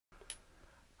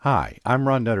Hi, I'm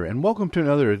Ron Nutter, and welcome to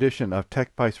another edition of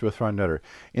Tech Bites with Ron Nutter.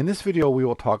 In this video, we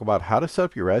will talk about how to set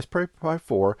up your Raspberry Pi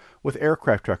 4 with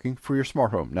aircraft tracking for your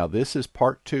smart home. Now, this is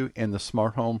part 2 in the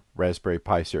Smart Home Raspberry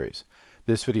Pi series.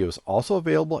 This video is also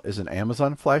available as an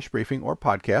Amazon Flash briefing or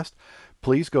podcast.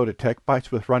 Please go to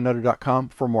techbiteswithronnutter.com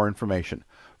for more information.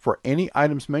 For any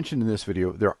items mentioned in this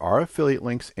video, there are affiliate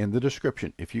links in the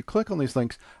description. If you click on these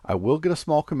links, I will get a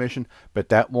small commission, but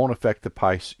that won't affect the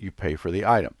price you pay for the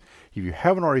item. If you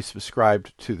haven't already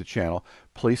subscribed to the channel,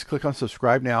 please click on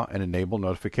subscribe now and enable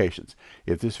notifications.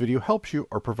 If this video helps you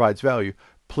or provides value,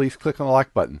 please click on the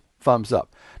like button. Thumbs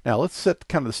up. Now let's set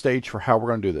kind of the stage for how we're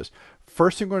going to do this.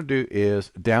 First thing we're going to do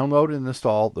is download and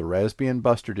install the Raspbian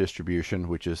Buster distribution,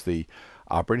 which is the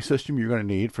operating system you're going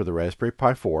to need for the Raspberry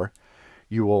Pi 4.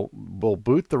 You will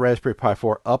boot the Raspberry Pi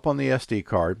 4 up on the SD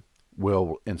card.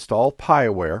 We'll install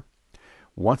PiAware.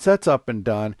 Once that's up and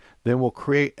done, then we'll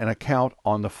create an account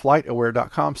on the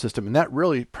FlightAware.com system, and that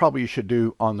really probably you should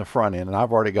do on the front end, and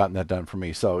I've already gotten that done for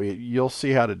me, so you'll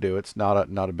see how to do it. It's not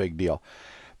a big deal.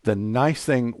 The nice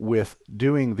thing with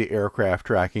doing the aircraft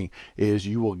tracking is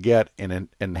you will get an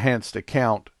enhanced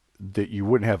account that you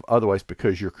wouldn't have otherwise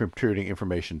because you're computing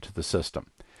information to the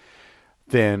system.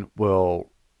 Then we'll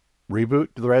reboot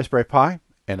the Raspberry Pi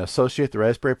and associate the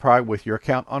Raspberry Pi with your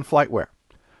account on FlightAware.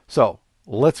 So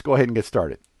let's go ahead and get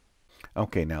started.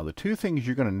 Okay, now the two things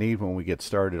you're going to need when we get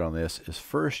started on this is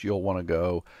first you'll want to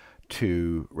go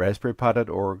to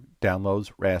raspberrypi.org,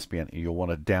 downloads Raspbian, and you'll want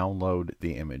to download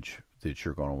the image that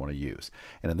you're going to want to use.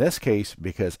 And in this case,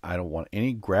 because I don't want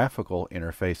any graphical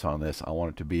interface on this, I want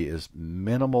it to be as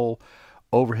minimal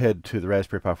overhead to the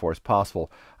Raspberry Pi 4 as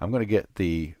possible. I'm going to get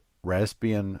the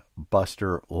Raspbian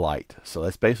Buster Lite. So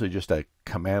that's basically just a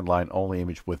command line only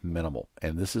image with minimal.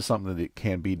 And this is something that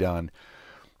can be done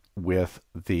with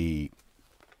the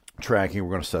tracking we're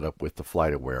going to set up with the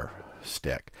FlightAware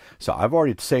stick. So I've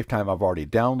already, to save time, I've already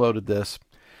downloaded this.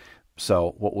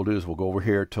 So what we'll do is we'll go over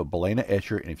here to Balena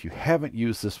Etcher, and if you haven't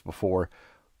used this before,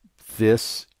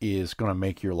 this is going to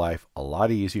make your life a lot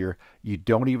easier. You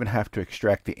don't even have to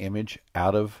extract the image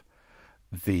out of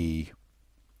the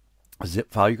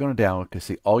zip file you're going to download, because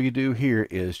see, all you do here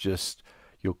is just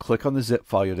you'll click on the zip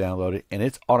file, you'll download it, and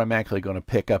it's automatically going to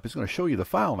pick up. It's going to show you the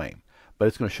file name, but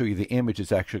it's going to show you the image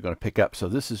it's actually going to pick up. So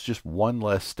this is just one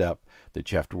less step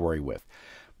that you have to worry with.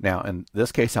 Now in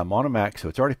this case I'm on a Mac, so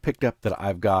it's already picked up that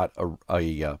I've got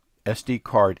a SD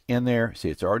card in there. See,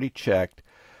 it's already checked,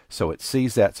 so it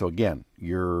sees that. So again,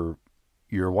 you're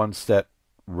one step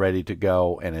ready to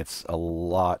go, and it's a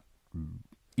lot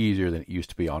easier than it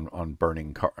used to be on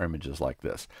burning images like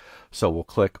this. So we'll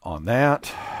click on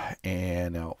that,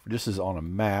 and now this is on a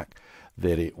Mac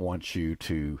that it wants you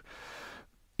to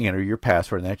enter your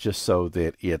password, and that's just so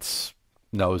that it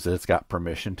knows that it's got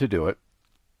permission to do it.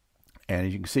 And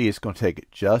as you can see, it's going to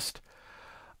take just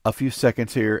a few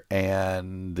seconds here,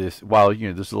 and this, while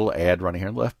there's a little ad running here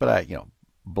on the left, but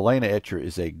Balena Etcher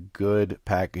is a good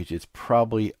package. It's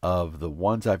probably of the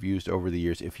ones I've used over the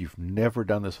years. If you've never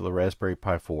done this with a Raspberry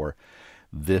Pi 4,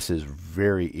 this is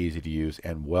very easy to use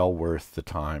and well worth the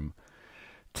time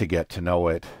to get to know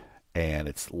it. And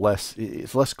it's less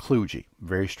kludgy,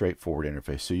 very straightforward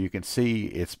interface. So you can see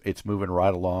it's moving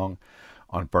right along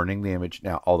on burning the image.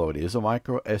 Now, although it is a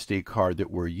micro SD card that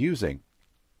we're using,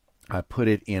 I put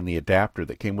it in the adapter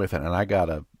that came with it, and I got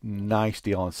a nice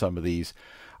deal on some of these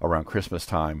around Christmas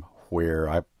time, where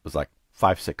I was like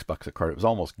 $5-6 a card. It was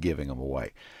almost giving them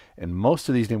away. And most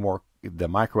of these anymore, the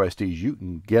micro SDs, you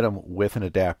can get them with an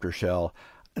adapter shell.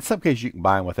 In some cases you can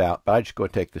buy them without, but I just go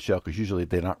and take the shell because usually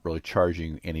they're not really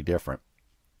charging any different.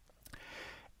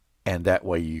 And that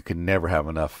way you can never have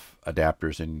enough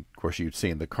adapters. And of course you'd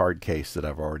seen the card case that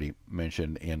I've already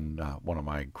mentioned in one of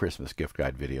my Christmas gift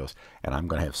guide videos. And I'm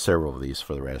going to have several of these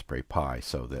for the Raspberry Pi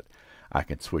so that I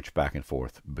can switch back and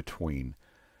forth between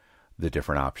the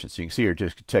different options. So you can see here,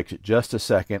 just takes it just a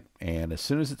second, and as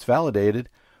soon as it's validated,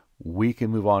 we can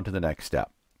move on to the next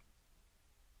step.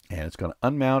 And it's going to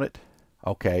unmount it.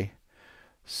 Okay,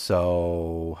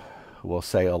 so we'll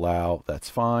say allow. That's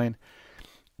fine.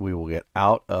 We will get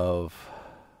out of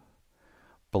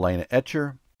Balena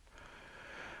Etcher.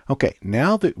 Okay,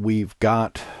 now that we've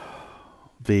got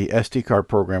the SD card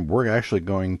program, we're actually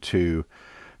going to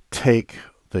take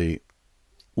the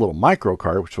little micro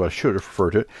card, which is what I should have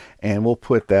referred to it, and we'll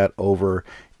put that over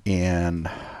in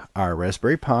our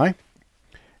Raspberry Pi.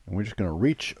 And we're just going to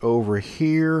reach over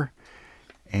here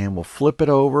and we'll flip it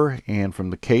over, and from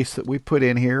the case that we put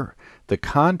in here, the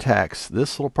contacts,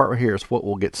 this little part right here is what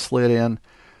will get slid in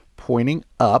pointing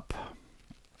up.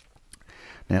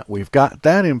 Now we've got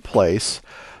that in place,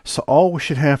 so all we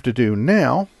should have to do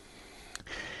now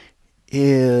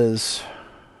is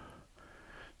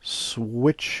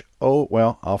switch. Oh,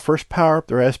 well, I'll first power up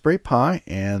the Raspberry Pi,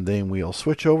 and then we'll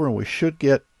switch over, and we should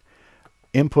get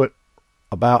input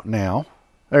about now.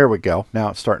 There we go. Now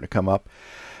it's starting to come up,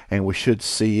 and we should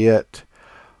see it.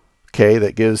 Okay,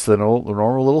 that gives the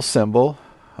normal little symbol.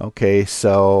 Okay,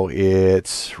 so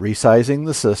it's resizing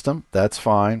the system. That's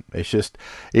fine. It's just,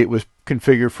 it was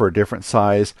configured for a different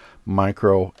size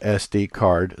micro SD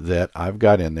card that I've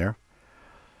got in there.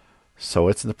 So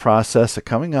it's in the process of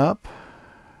coming up.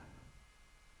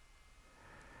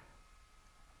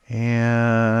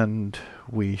 And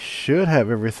we should have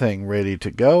everything ready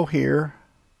to go here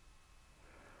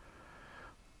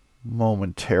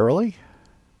momentarily.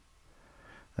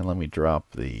 And let me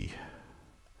drop the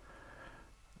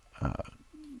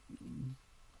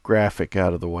graphic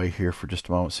out of the way here for just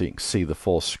a moment so you can see the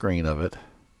full screen of it.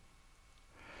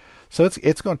 So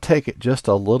it's going to take it just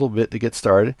a little bit to get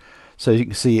started. So you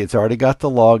can see it's already got the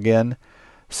login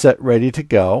set ready to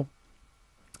go.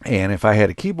 And if I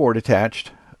had a keyboard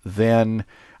attached, then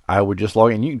I would just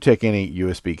log in. You can take any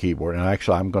USB keyboard, and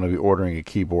actually I'm going to be ordering a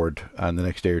keyboard in the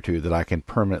next day or two that I can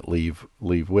permanently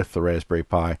leave with the Raspberry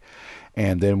Pi,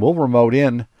 and then we'll remote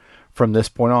in from this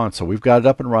point on. So we've got it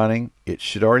up and running. It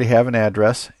should already have an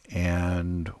address,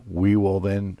 and we will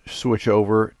then switch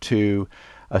over to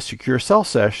a secure shell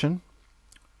session.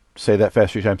 Say that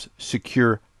fast 3 times: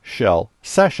 secure shell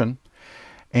session,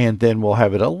 and then we'll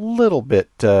have it a little bit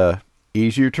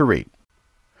easier to read.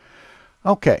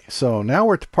 Okay, so now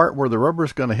we're at the part where the rubber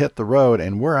is going to hit the road,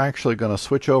 and we're actually going to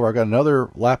switch over. I've got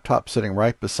another laptop sitting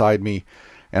right beside me,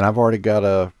 and I've already got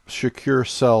a secure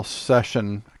shell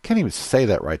session. I can't even say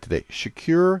that right today.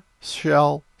 Secure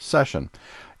shell session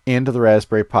into the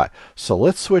Raspberry Pi. So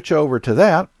let's switch over to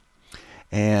that,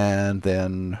 and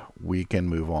then we can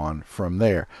move on from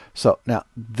there. So now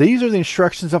these are the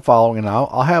instructions I'm following, and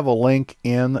I'll have a link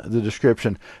in the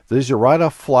description. These are right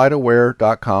off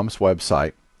FlightAware.com's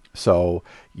website. So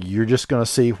you're just going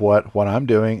to see what I'm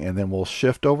doing, and then we'll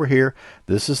shift over here.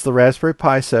 This is the Raspberry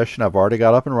Pi session I've already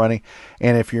got up and running.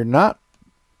 And if you're not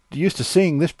used to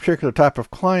seeing this particular type of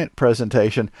client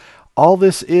presentation, all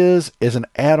this is an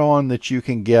add-on that you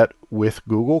can get with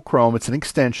Google Chrome. It's an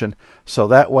extension, so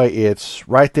that way it's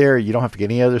right there. You don't have to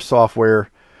get any other software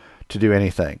to do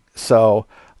anything. So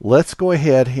let's go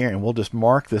ahead here, and we'll just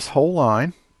mark this whole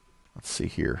line. Let's see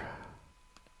here.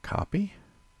 Copy.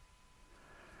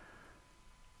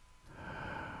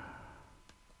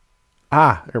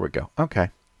 Ah, there we go. Okay.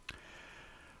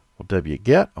 Well,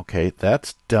 wget. Okay,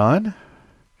 that's done.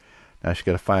 Now she's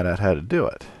got to find out how to do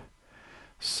it.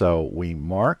 So we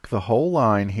mark the whole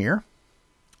line here,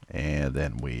 and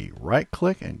then we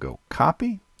right-click and go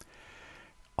copy.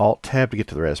 Alt-tab to get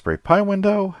to the Raspberry Pi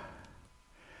window.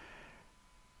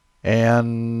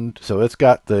 And so it's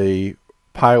got the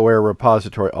PiAware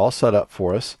repository all set up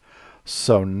for us.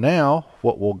 So now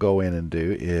what we'll go in and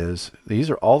do is, these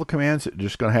are all the commands that you're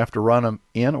just going to have to run them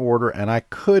in order, and I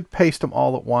could paste them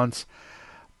all at once,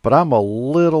 but I'm a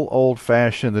little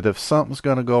old-fashioned that if something's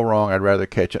going to go wrong, I'd rather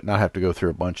catch it and not have to go through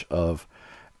a bunch of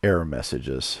error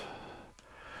messages.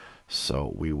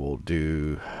 So we will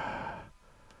do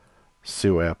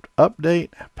sudo apt update,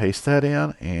 paste that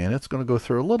in, and it's going to go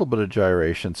through a little bit of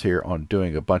gyrations here on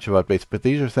doing a bunch of updates, but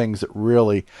these are things that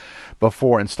really,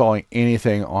 before installing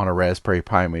anything on a Raspberry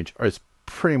Pi image, it's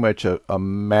pretty much a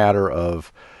matter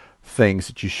of things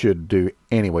that you should do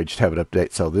anyway, just have it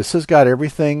update. So this has got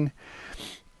everything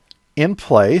in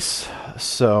place.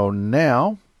 So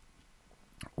now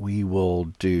we will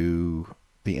do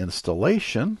the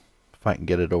installation. If I can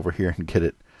get it over here and get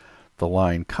it, the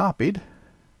line copied.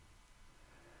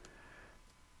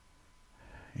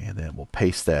 And then we'll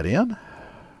paste that in.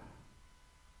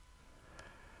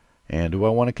 And do I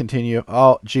want to continue?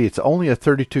 Oh, gee, it's only a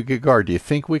 32 gig card. Do you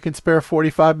think we can spare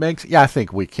 45 megs? Yeah, I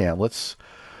think we can. Let's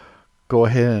go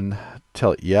ahead and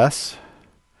tell it yes.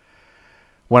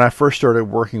 When I first started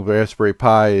working with Raspberry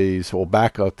Pis, well,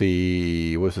 back at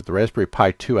the Raspberry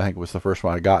Pi 2, I think was the first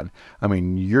one I got. I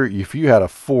mean, if you had a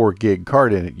 4 gig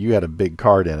card in it, you had a big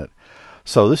card in it.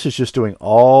 So this is just doing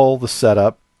all the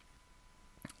setup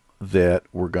that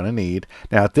we're going to need.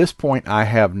 Now at this point I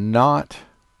have not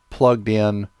plugged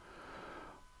in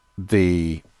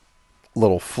the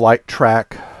little flight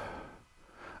track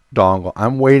dongle.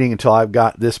 I'm waiting until I've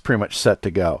got this pretty much set to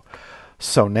go.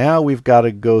 So now we've got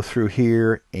to go through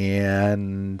here,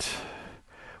 and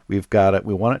we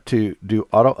want it to do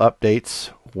auto updates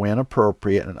when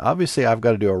appropriate, and obviously I've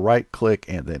got to do a right click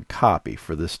and then copy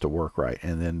for this to work right,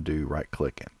 and then do right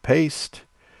click and paste.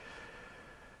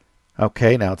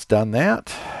 Okay, now it's done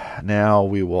that. Now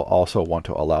we will also want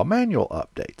to allow manual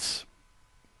updates.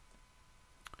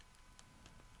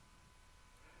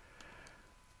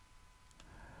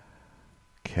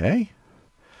 Okay.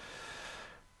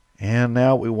 And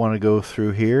now what we want to go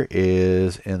through here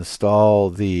is install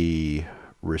the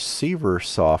receiver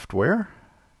software.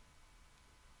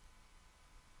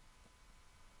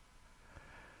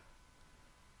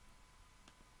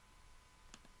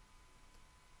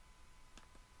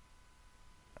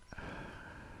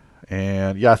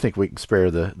 And yeah, I think we can spare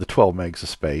the 12 megs of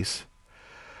space.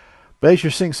 But as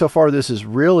you're seeing so far, this is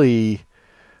really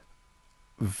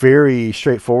very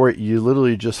straightforward. You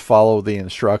literally just follow the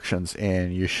instructions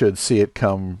and you should see it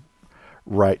come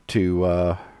right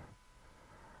to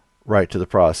the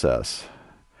process.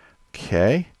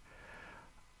 Okay.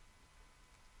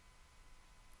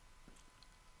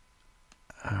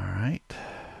 All right.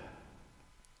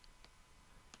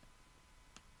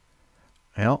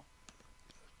 Well,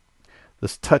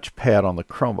 this touchpad on the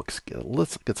Chromebooks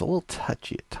gets a little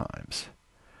touchy at times.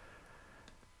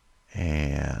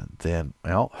 And then,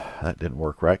 well, that didn't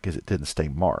work right because it didn't stay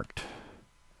marked.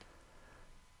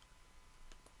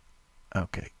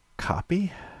 Okay,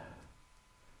 copy.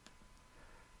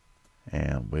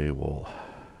 And we will,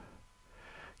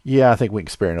 yeah, I think we can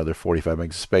spare another 45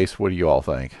 megs of space. What do you all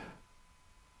think?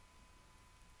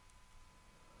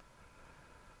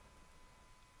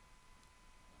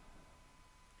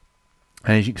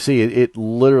 And as you can see, it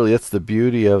literally, that's the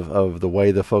beauty of the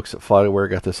way the folks at FlightAware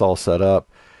got this all set up.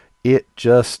 It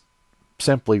just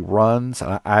simply runs.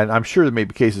 I'm sure there may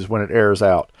be cases when it errors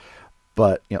out,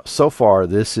 but so far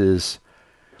this is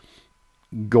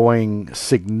going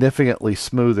significantly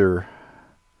smoother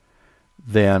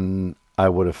than I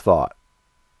would have thought.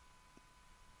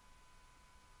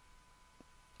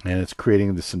 And it's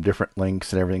creating some different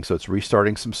links and everything, so it's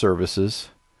restarting some services.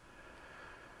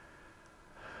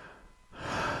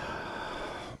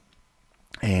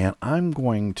 And I'm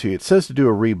going to, it says to do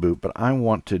a reboot, but I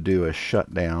want to do a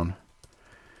shutdown.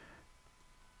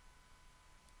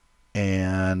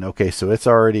 And okay, so it's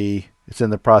in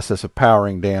the process of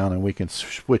powering down, and we can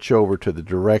switch over to the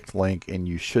direct link, and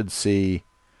you should see,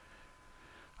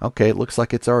 okay, it looks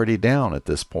like it's already down at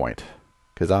this point,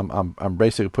 because I'm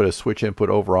basically put a switch input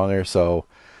over on there, so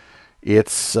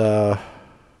it's done.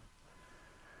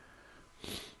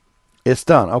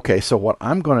 Okay, so what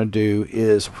I'm going to do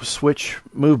is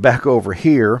move back over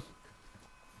here,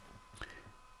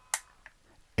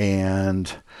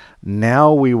 and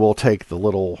now we will take the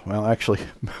little, well, actually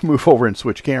move over and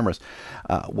switch cameras.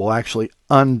 We'll actually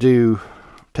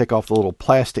take off the little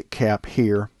plastic cap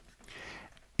here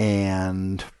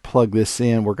and plug this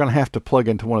in. We're going to have to plug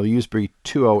into one of the USB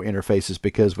 2.0 interfaces,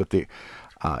 because with the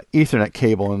Ethernet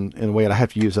cable and the way I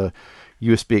have to use a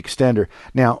USB extender.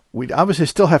 Now, we obviously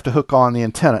still have to hook on the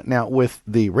antenna. Now, with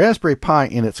the Raspberry Pi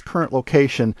in its current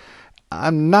location,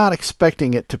 I'm not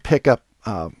expecting it to pick up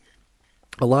a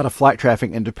lot of flight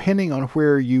traffic, and depending on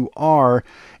where you are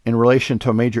in relation to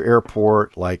a major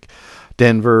airport like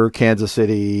Denver, Kansas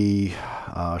City,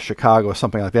 Chicago,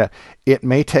 something like that, it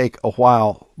may take a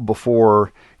while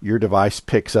before your device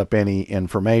picks up any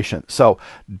information. So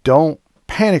don't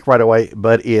panic right away,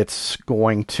 but it's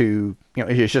going to,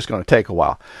 it's just going to take a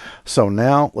while. So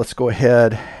now let's go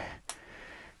ahead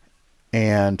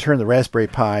and turn the Raspberry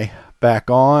Pi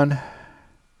back on.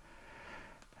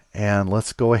 And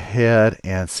let's go ahead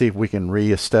and see if we can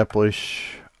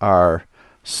reestablish our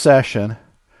session.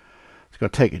 It's going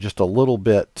to take it just a little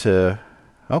bit to,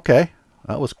 okay,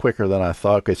 that was quicker than I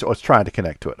thought. Okay, so it's trying to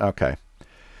connect to it. Okay.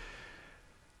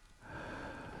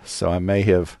 So I may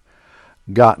have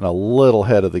gotten a little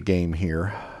ahead of the game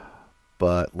here,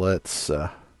 but let's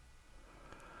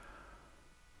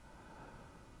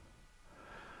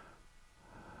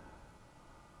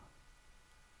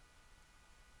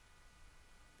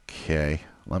okay,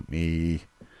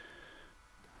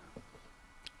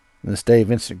 this day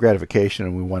of instant gratification,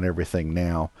 and we want everything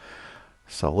now.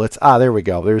 So let's, there we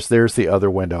go. There's the other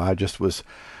window. I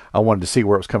wanted to see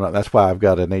where it was coming up. That's why I've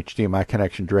got an HDMI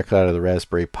connection directly out of the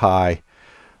Raspberry Pi.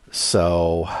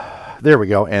 So there we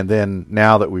go. And then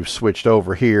now that we've switched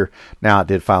over here, now it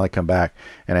did finally come back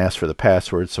and ask for the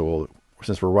password. So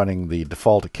since we're running the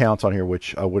default accounts on here,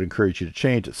 which I would encourage you to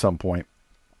change at some point,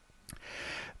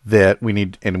 that we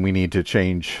need to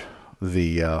change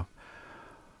the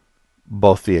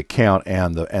both the account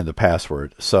and the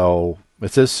password. So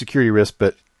it says security risk,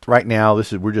 but right now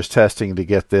we're just testing to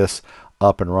get this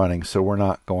up and running, so we're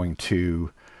not going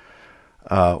to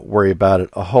worry about it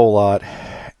a whole lot.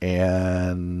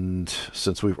 And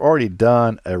since we've already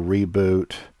done a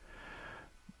reboot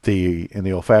in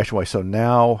the old-fashioned way, so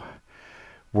now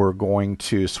we're going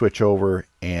to switch over,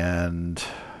 and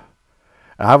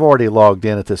I've already logged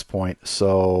in at this point,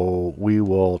 so we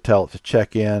will tell it to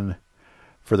check in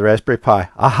for the Raspberry Pi.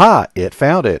 Aha, it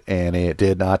found it, and it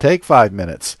did not take 5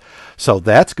 minutes. So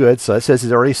that's good. So it says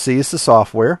it already sees the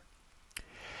software,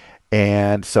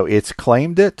 and so it's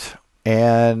claimed it.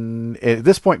 And at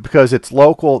this point, because it's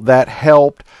local, that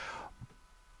helped.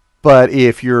 But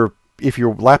if your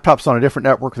laptop's on a different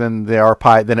network than the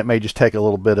RPi, then it may just take a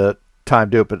little bit of time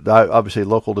to do it. But obviously,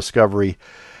 local discovery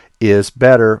is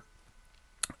better.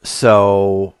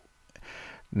 So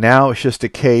now it's just a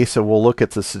case of we'll look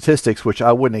at the statistics, which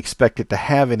I wouldn't expect it to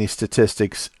have any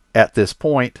statistics at this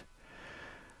point.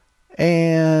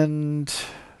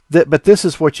 But this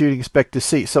is what you'd expect to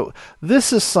see. So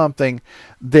this is something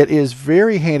that is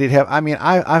very handy to have. I mean,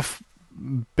 I've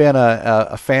been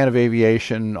a fan of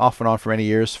aviation off and on for many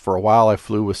years. For a while, I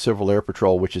flew with Civil Air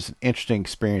Patrol, which is an interesting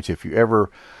experience. If you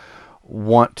ever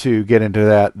want to get into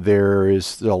that,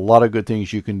 there's a lot of good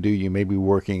things you can do. You may be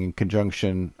working in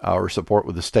conjunction or support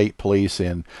with the state police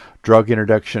in drug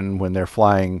interdiction when they're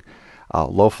flying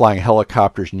low-flying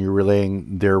helicopters, and you're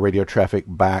relaying their radio traffic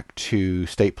back to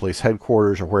state police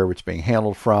headquarters or wherever it's being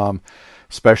handled from.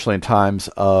 Especially in times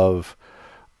of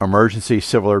emergency,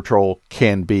 Civil Air Patrol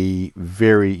can be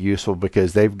very useful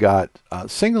because they've got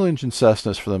single-engine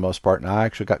Cessnas for the most part, and I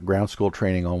actually got ground school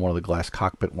training on one of the glass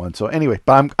cockpit ones. So anyway,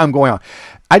 but I'm going on.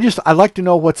 I like to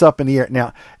know what's up in the air.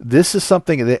 Now, this is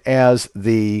something that as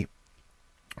the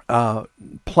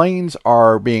planes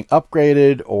are being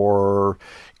upgraded, or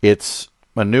it's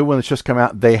a new one that's just come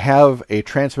out, they have a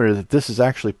transmitter that this is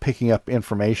actually picking up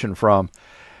information from.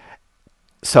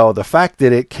 So the fact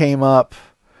that it came up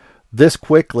this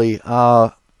quickly,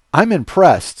 I'm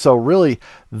impressed. So really,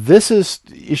 it's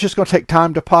just going to take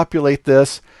time to populate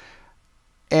this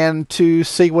and to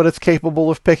see what it's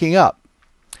capable of picking up.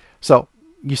 So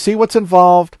you see what's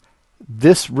involved.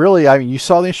 This really, I mean, you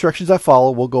saw the instructions I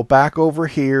followed. We'll go back over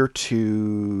here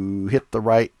to hit the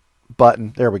right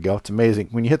button. There we go. It's amazing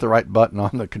when you hit the right button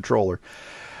on the controller.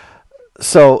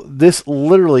 So this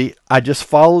literally, I just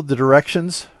followed the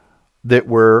directions that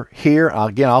were here.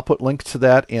 Again, I'll put links to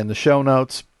that in the show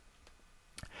notes.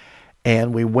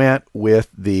 And we went with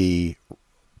the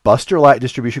Buster Light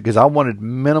distribution because I wanted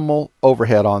minimal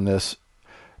overhead on this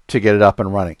to get it up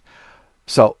and running.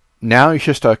 So now it's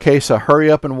just a case of hurry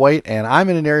up and wait. And I'm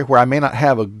in an area where I may not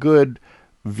have a good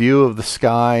view of the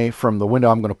sky from the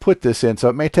window I'm going to put this in, so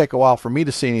it may take a while for me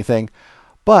to see anything,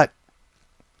 but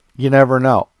you never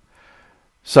know.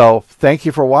 So thank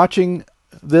you for watching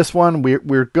this one.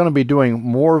 We're going to be doing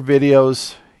more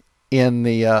videos in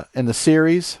the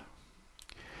series,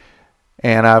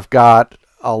 and I've got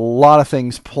a lot of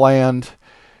things planned,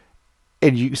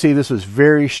 and you can see this was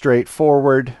very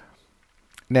straightforward.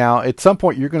 Now at some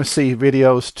point you're going to see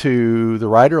videos to the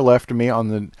right or left of me on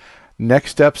the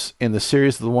next steps in the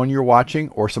series of the one you're watching,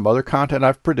 or some other content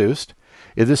I've produced.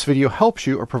 If this video helps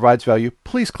you or provides value,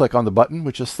 please click on the button,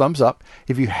 which is thumbs up.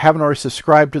 If you haven't already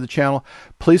subscribed to the channel,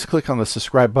 please click on the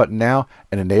subscribe button now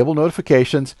and enable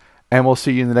notifications, and we'll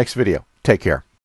see you in the next video. Take care.